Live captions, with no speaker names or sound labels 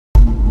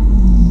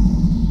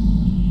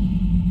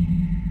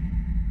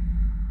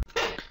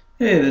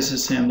Hey, this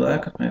is Sam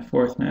Black with my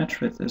fourth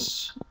match with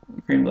this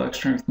green-black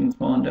Strengthened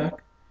Fallen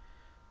deck.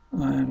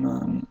 I'm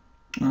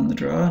on the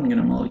draw. I'm going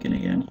to mulligan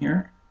again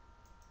here.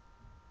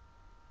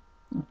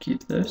 I'll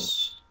keep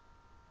this.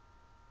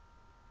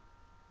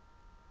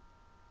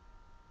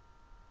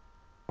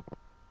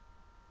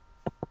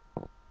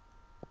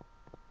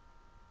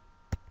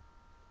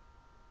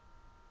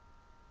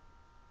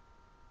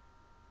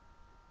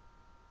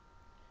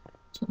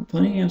 So I'm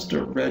playing against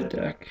a red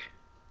deck,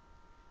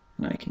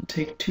 and I can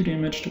take 2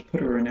 damage to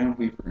put a Renowned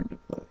Weaver into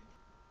play.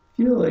 I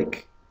feel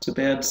like it's a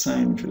bad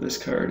sign for this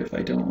card if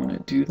I don't want to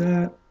do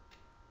that.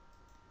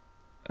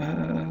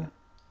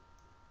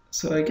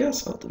 So I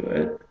guess I'll do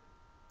it.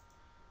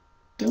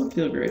 Don't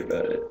feel great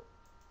about it.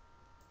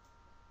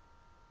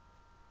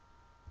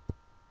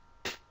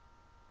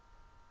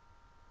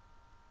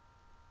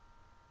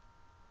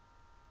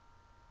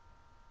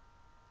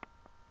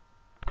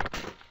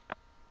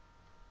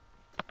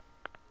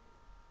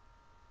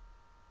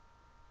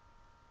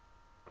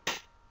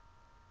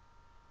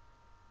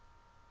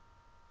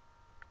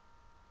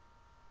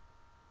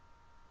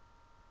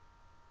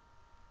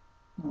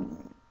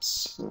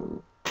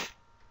 So I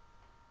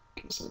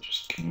guess I'll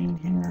just come in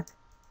here.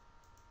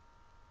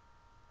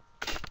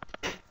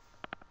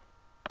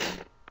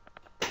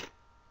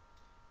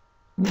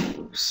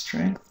 Ooh,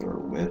 strength or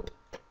whip.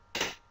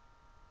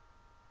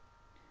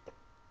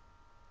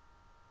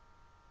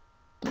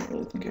 Don't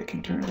really think I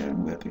can turn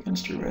down whip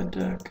against a red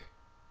deck.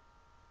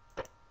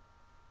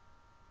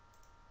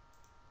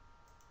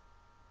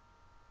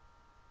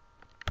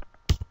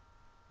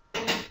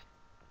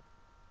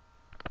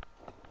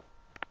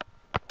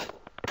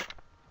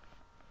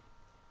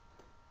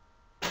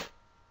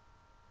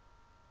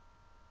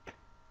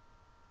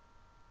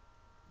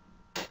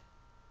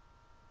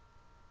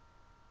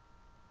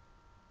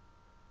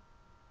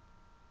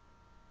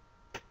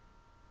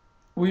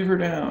 Weaver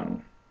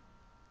down.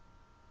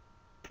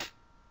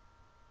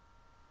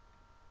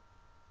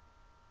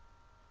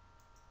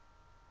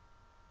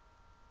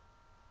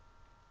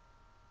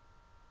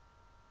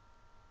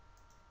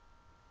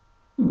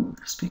 Ooh,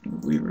 speaking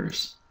of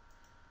weavers,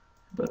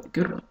 how about the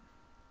good one?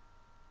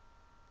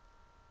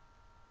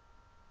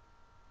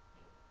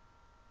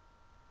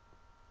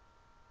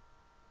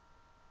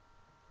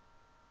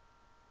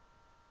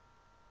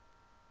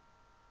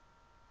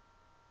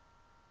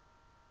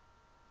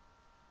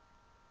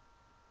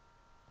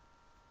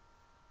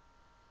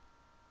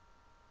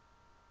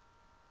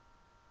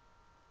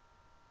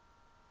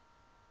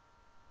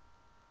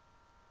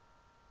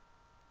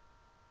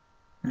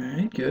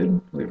 Alright,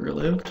 good. Weaver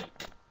lived.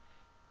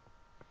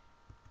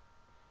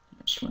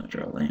 I just want to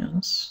draw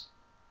lands.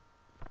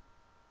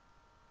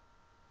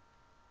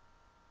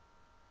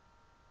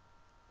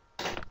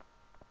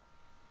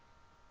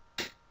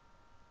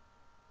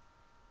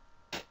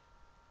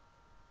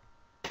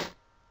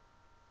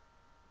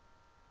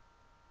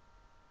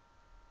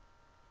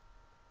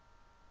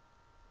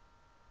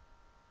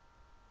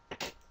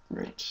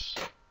 Great.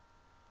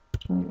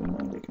 Don't even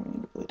mind they come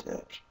into play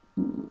tapped.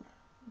 Ooh,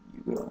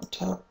 you go on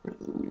top where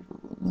the Weaver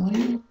will mill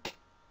you.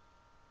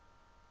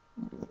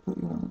 I'm going to put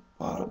you on the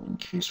bottom in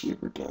case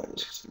Weaver dies,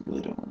 because I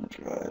really don't want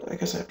to draw it. I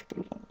guess I have to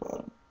put it on the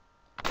bottom.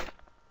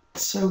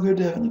 It's so good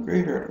to have in the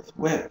graveyard with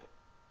whip.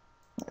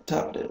 On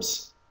top it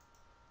is.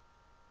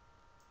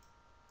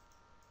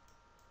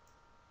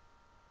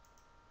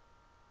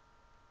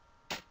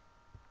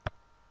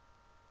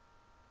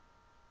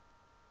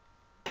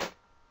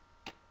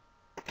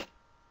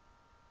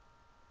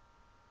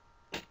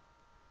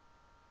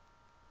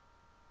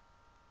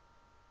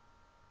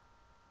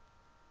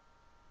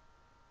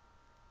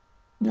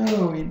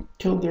 No, he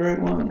killed the right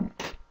one.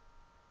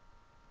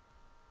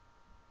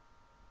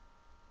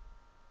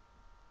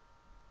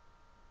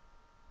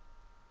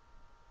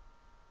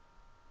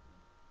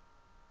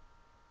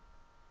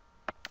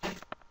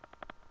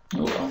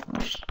 Oh well, I'll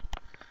just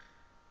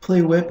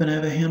play whip and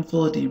have a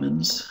handful of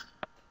demons.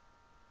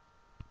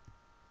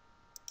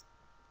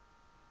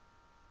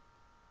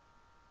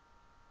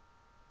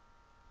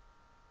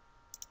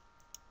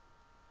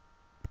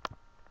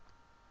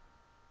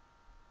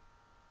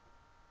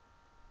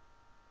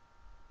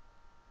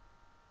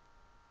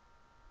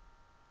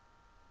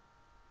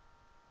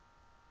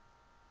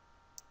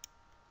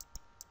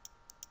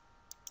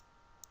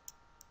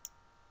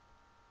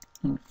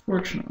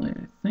 Unfortunately,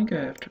 I think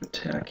I have to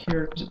attack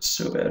here because it's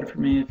so bad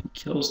for me if he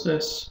kills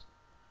this.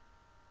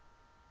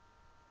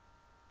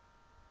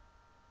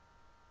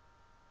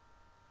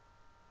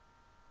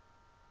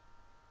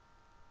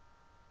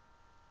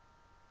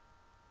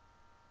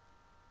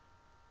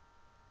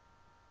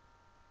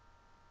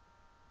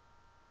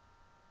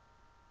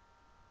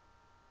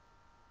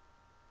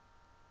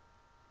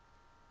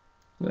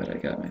 Glad I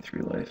got my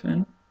 3 life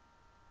in.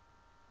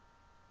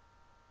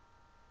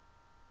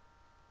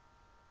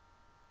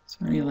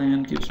 So any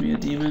land gives me a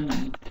demon,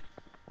 and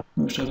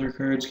most other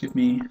cards give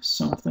me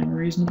something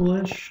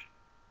reasonable-ish.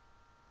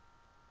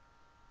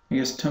 I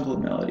guess Temple of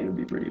Melody would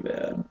be pretty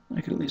bad.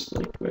 I could at least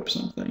like whip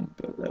something,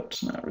 but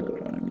that's not really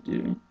what I'm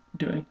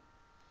doing.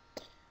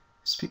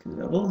 Speak of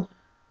the devil.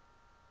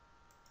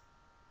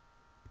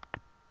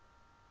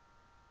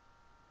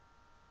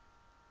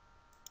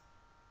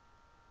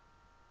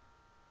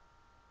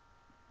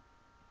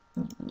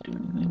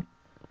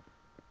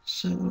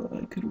 So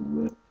I could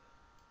whip.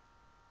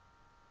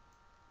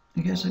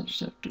 I guess I just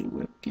have to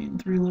whip, gain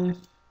 3 life.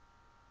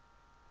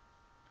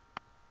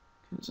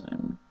 Because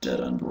I'm dead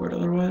on board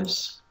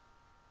otherwise.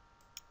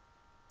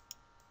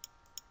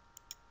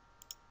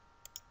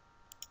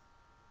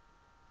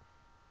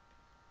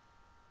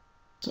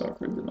 It's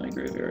awkward that my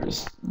graveyard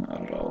is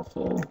not at all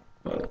full,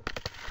 but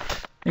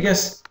I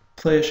guess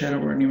play a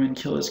Shadowborn Demon,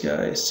 kill this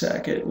guy,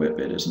 sack it, whip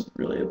it isn't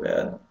really a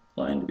bad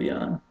line to be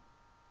on.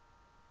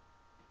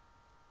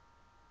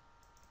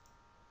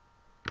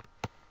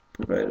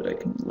 Provided I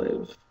can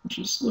live, which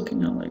is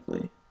looking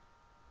unlikely.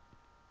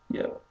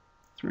 Yep,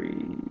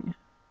 3.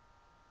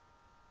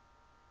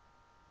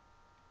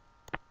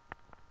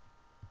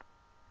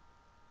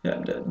 Yeah,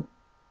 I'm dead.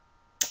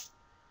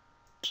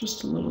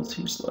 Just a little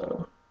too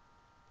slow.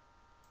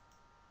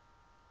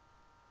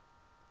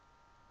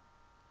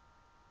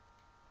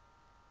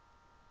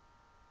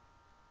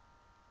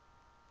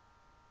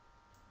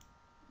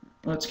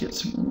 Let's get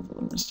some removal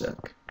in this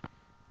deck.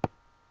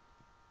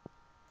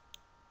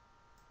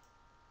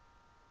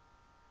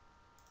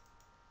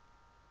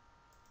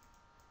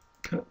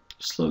 Cut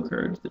slow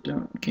cards that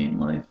don't gain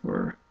life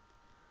or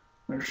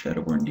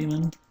Shadowborn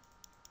Demon.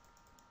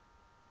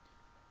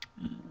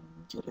 And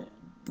get in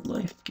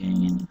life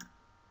gain,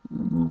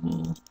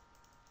 removal,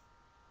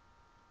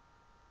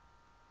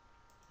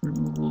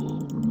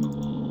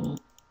 removal,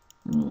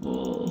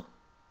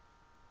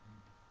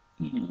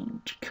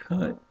 and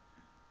cut.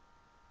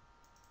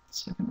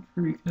 Second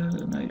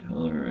Freaka, Night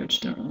Hauler. I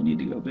just don't really need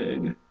to go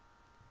big.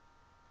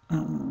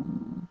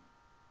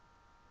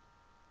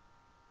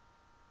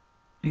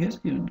 I guess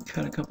you can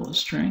cut a couple of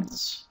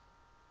strengths.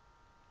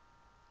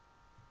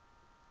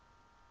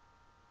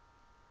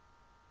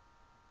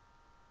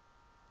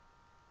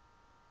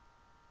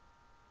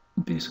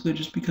 Basically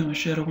just become a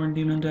Shadowborn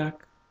Demon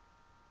deck.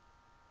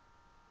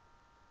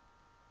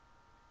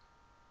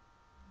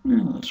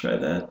 Yeah, let's try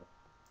that.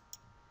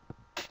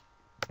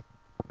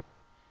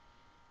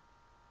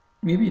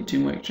 Maybe a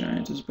Doom Wake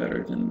Giant is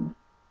better than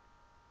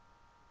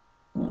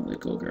one of the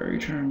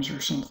Golgari turns or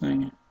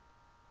something.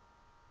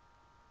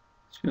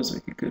 This feels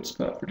like a good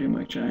spot for Doom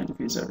Wake Giant if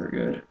he's ever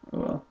good. Oh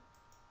well.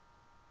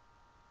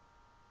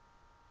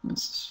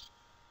 This is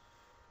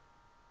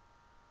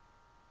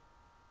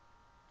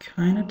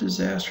kind of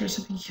disastrous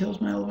if he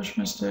kills my Elvish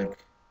Mystic.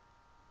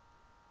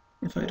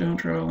 If I don't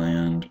draw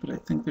land, but I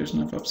think there's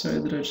enough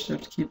upside that I just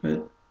have to keep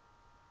it.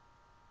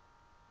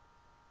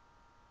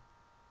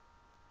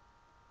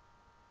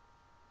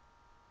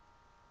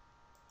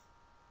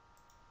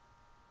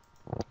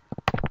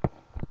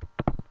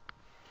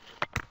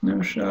 No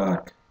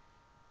shock.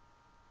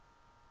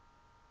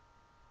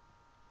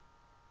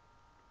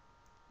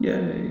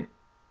 Yay.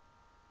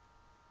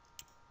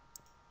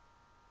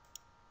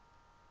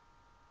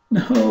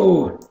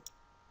 No!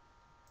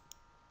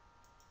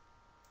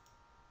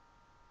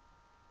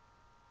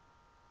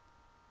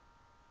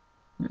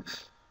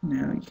 Yes.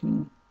 Now you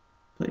can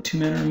play 2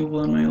 mana removal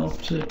on my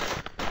elf to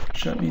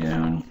shut me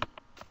down.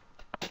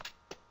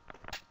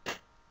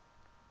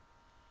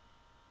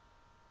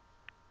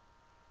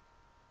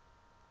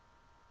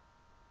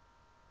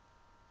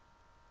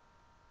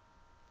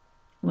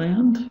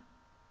 Land?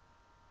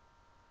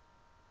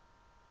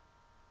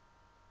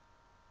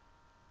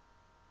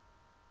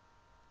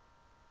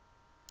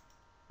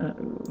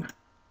 Uh-oh.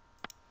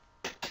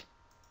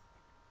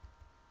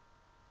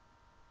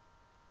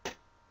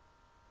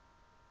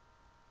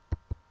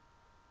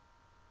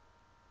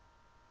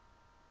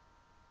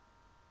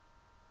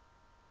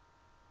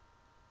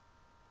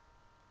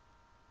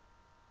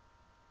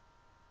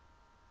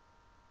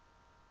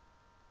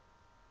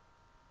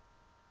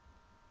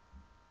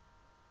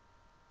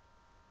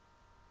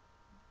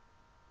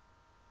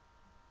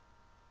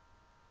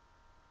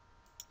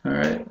 All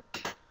right,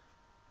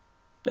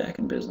 back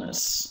in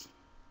business.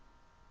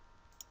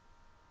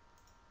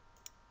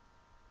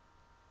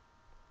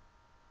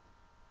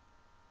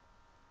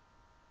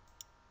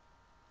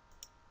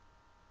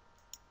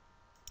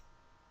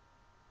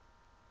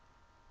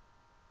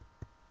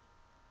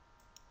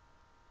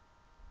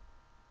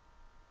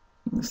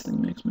 This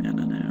thing makes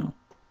mana now.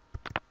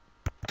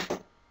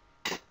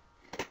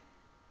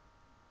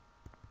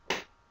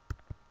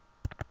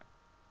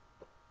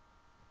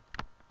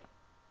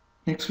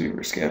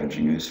 X-Weaver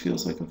Scavenging Ooze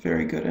feels like a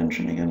very good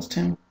engine against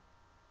him.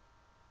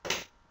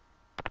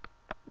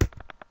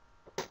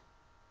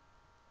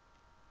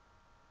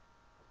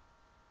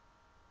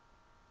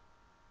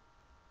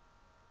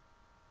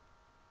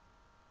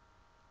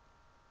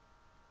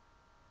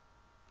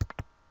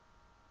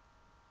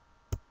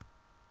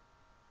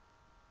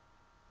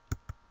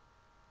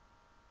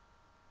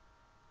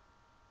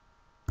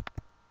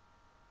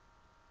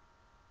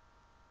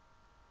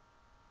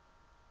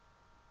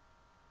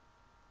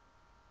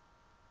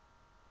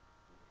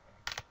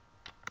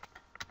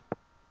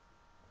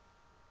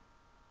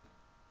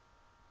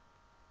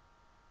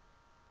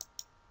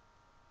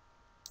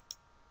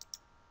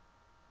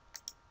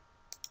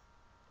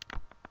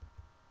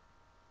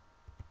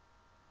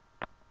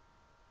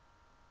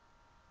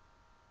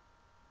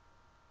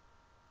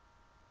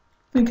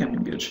 think I'm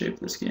in good shape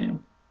this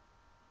game.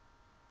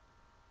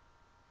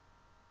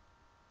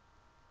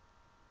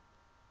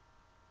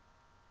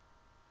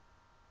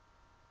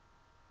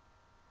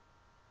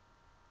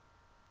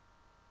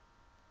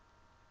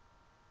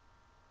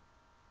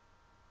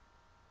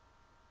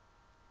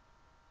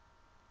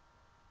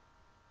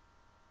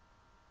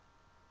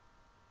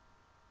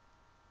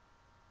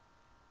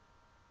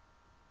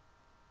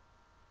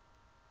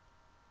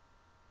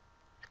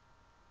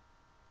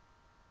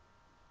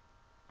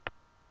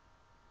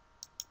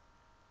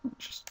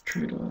 Just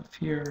trade off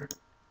here.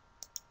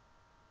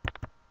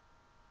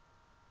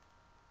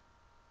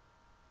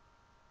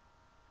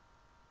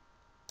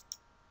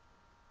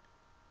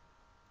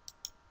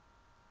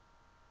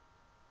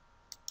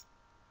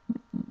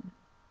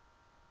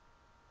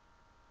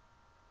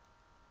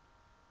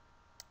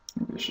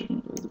 Maybe I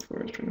shouldn't build the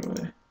forest right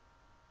away.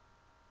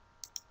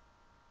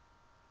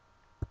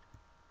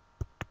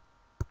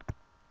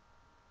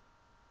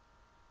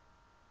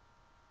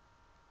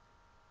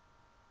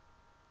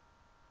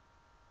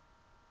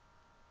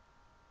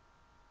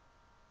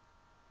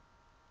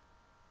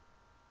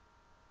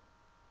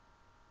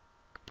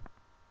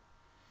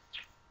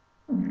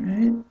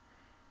 Alright.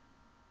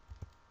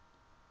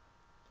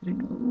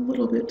 Getting a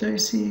little bit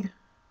dicey.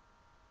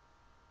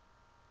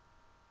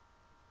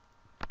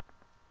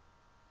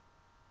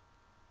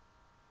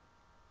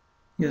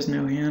 He has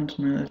no hand,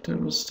 my life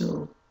total is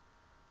still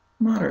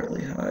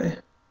moderately high.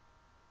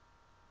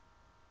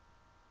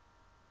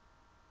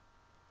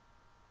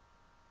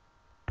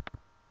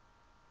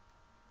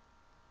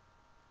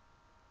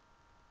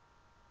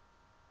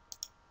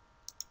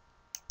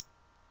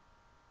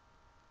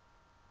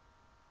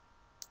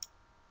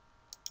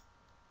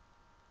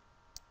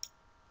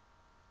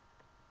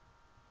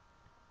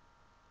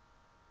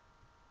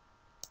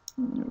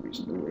 No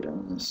reason to wait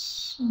on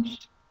this.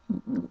 Just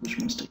Wish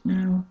Mystic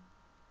now.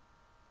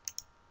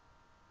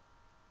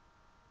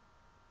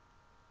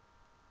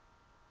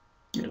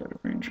 Get out of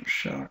range of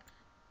shock.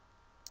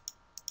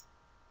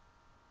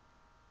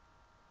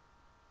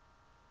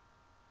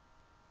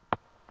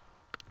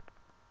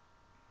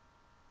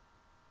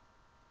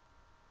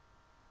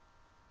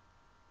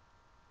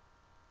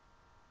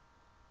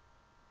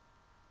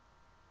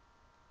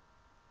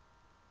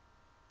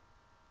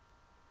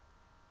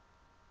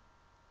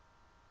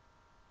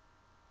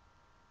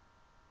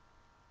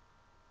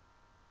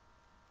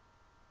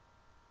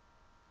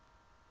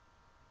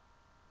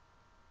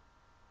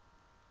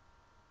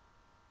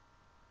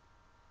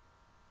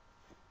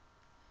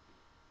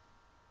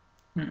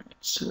 Alright,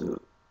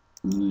 so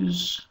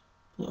Ooze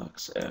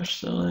blocks Ash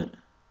Zealot.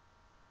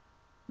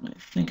 I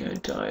think I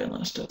die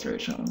unless Deathrite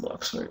Shaman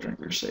blocks Fire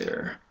Drinker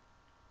Satyr.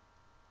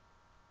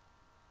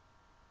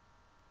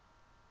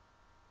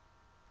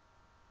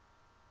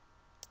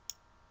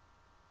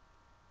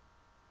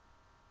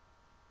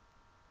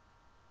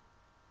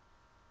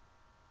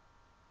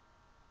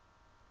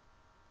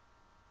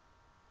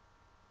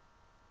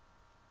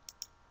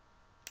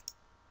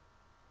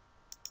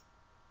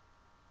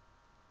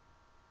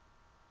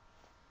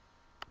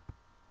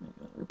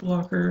 Another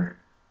blocker.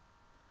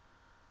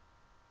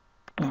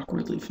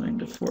 Awkwardly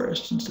find a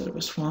forest instead of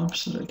a swamp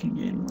so that I can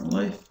gain more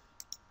life.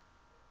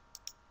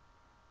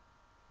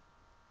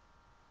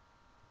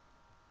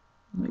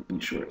 Might be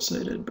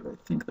short-sighted, but I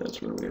think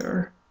that's where we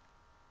are.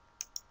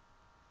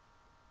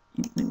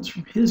 Eat things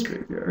from his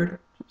graveyard,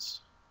 which is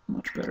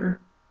much better.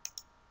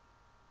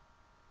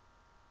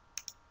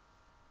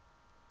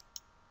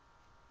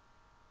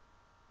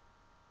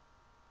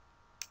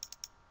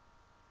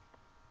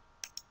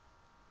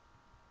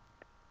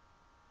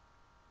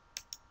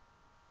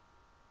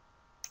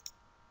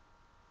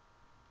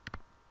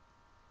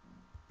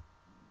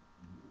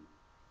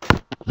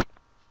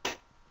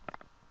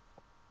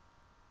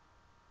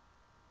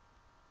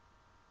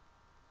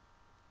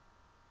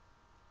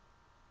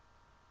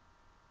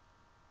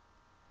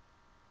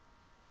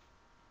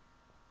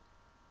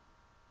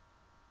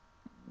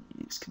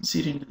 He's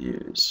conceding to the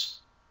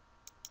Ooze.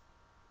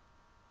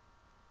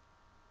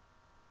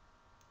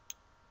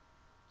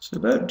 So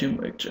about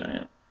Doomwake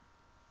Giant.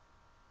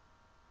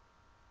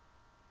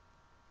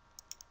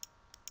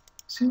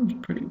 Seems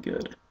pretty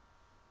good.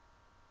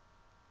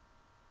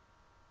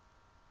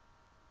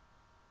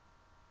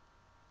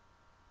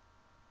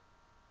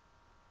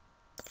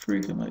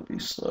 Freaka might be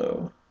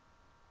slow.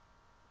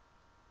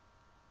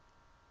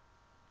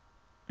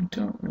 I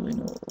don't really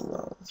know what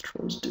Lilith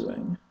Troll's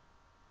doing.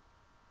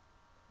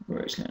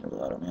 Rory's kind of a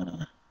lot of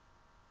mana.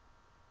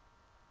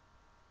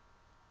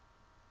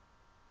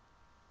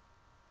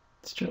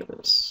 Let's try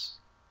this.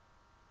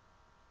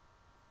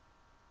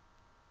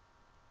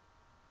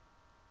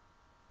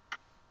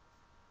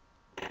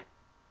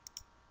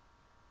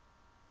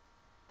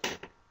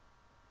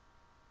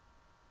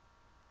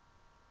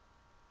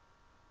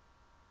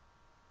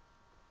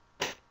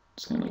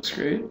 This kind of looks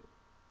great.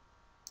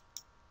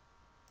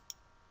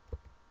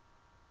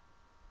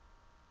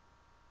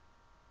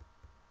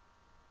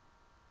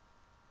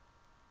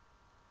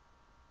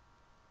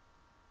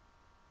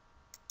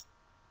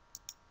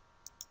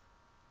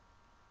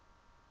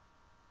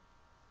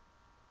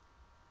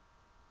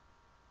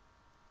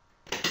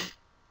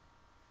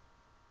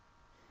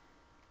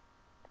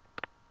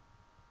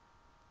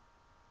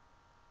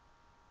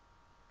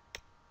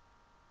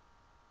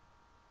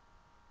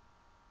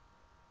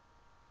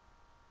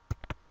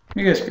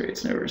 I guess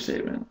great's an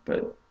overstatement,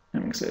 but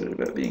I'm excited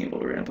about being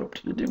able to ramp up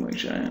to the Doomwing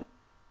Giant.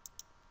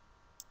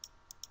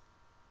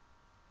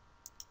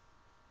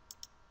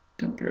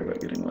 Don't care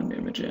about getting one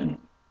damage in.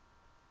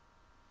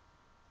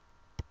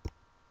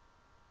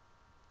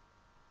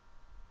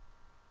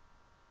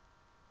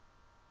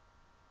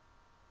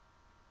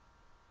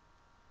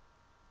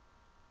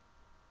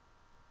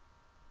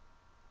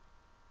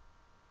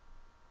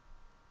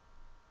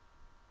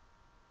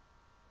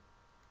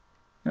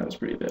 That was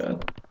pretty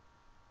bad.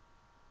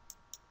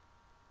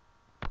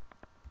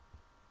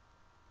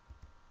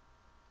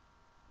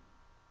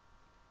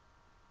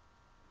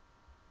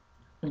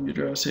 Going to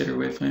draw a Satyr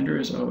Wayfinder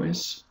as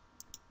always.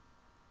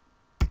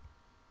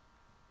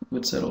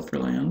 Would settle for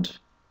land.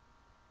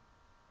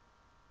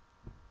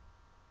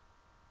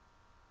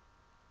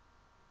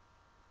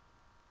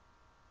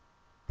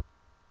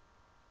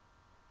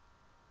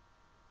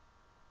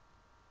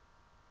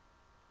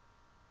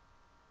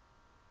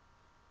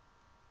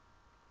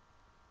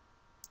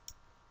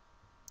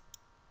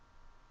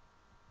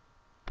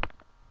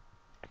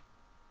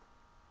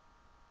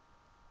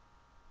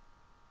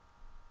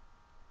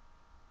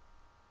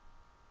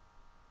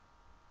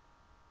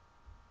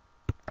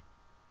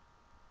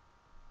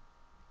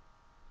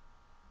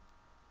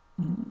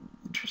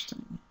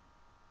 Interesting.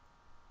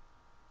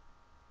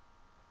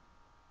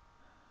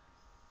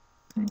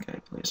 I think I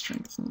play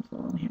Strength and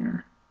Fallen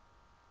here.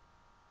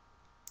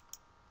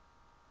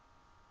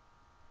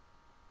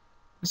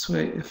 This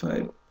way, if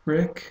I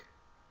brick,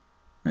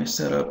 I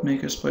set up,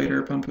 make a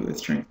spider, pump it with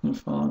Strength and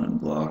Fallen, and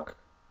block.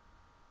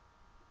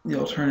 The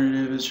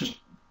alternative is just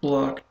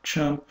block,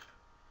 chump,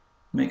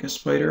 make a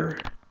spider.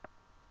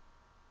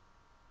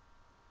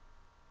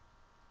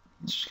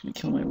 He's just gonna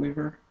kill my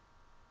Weaver.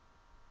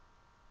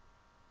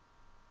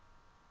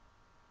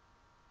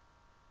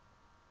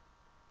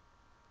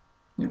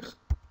 Yes.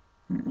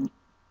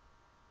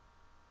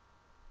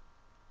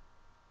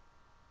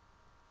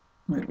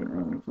 Might have been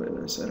wrong to play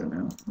this, I don't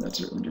know. That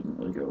certainly didn't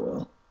really go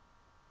well.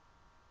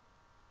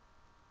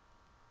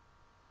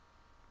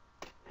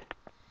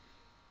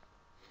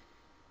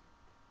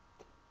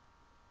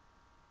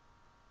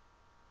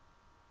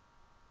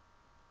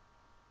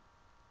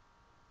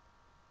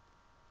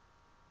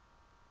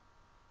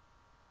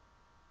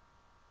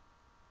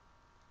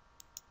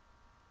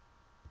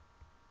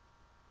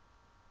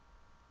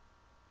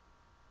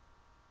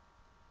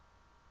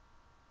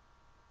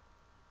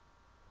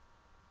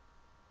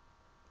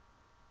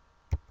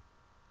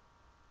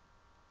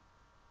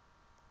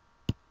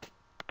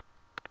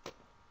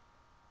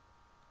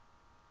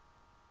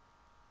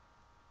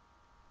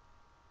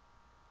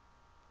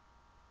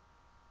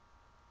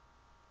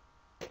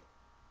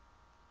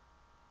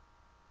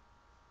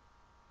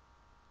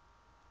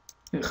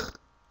 Ugh.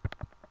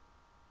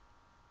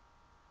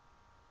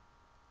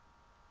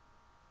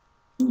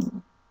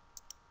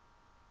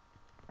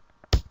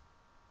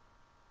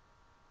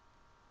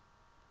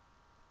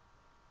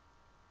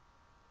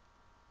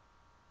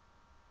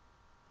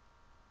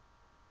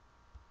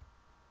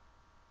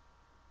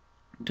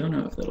 Don't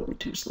know if that'll be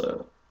too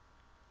slow.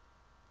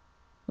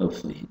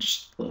 Hopefully he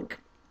just, like,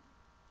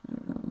 I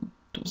don't know,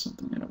 does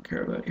something I don't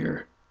care about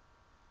here.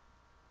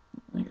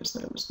 I guess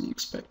that was the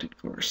expected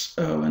course.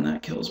 Oh, and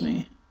that kills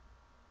me.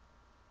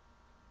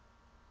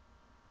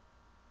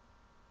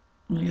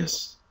 I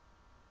guess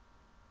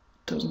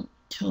it doesn't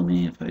kill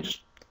me if I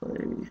just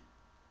play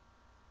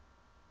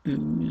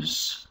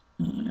Ooze.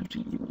 I have to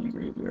eat my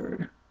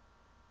graveyard.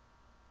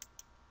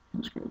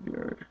 Use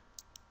graveyard.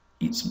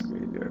 Eat some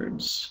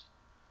graveyards.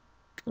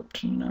 Go up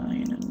to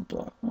 9 and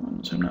block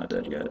 1, so I'm not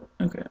dead yet.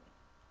 Okay.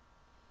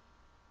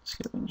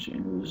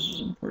 Scavenging Ooze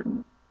is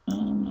important.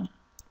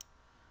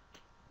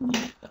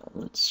 Yeah,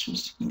 let's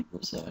just eat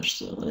this Ash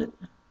Zealot.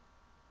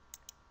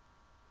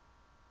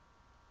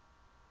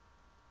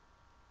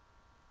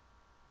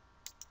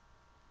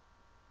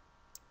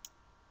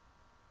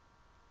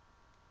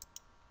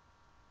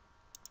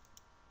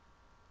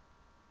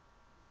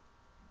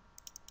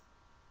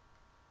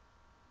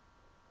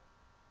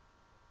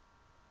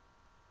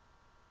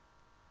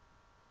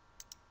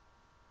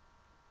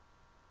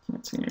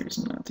 Can't see any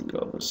reason not to eat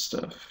all this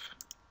stuff.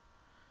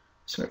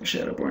 Sorry,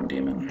 Shadowborn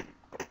Demon.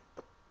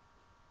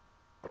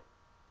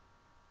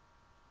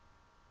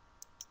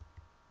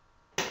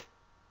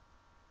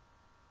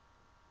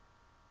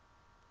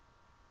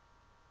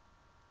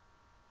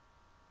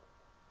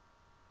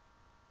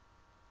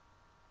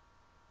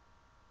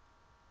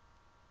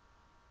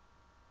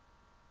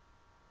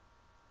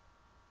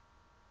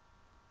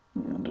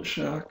 And a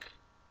shock.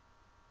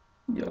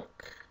 Yuck.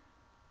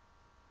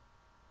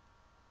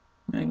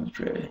 Magnus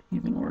Ray,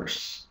 even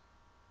worse.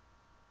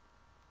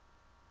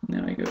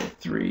 Now I go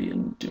 3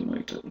 and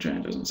Doomwing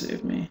Giant doesn't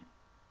save me.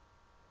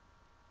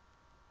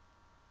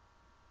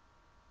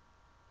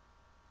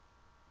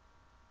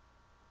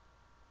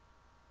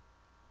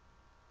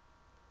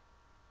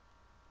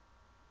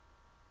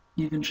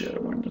 Even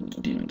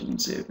Shadowborn Demon doesn't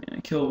save me. I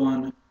kill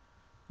one,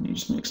 and he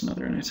just makes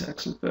another and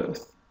attacks with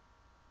both.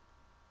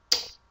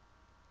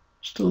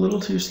 Just a little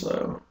too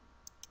slow.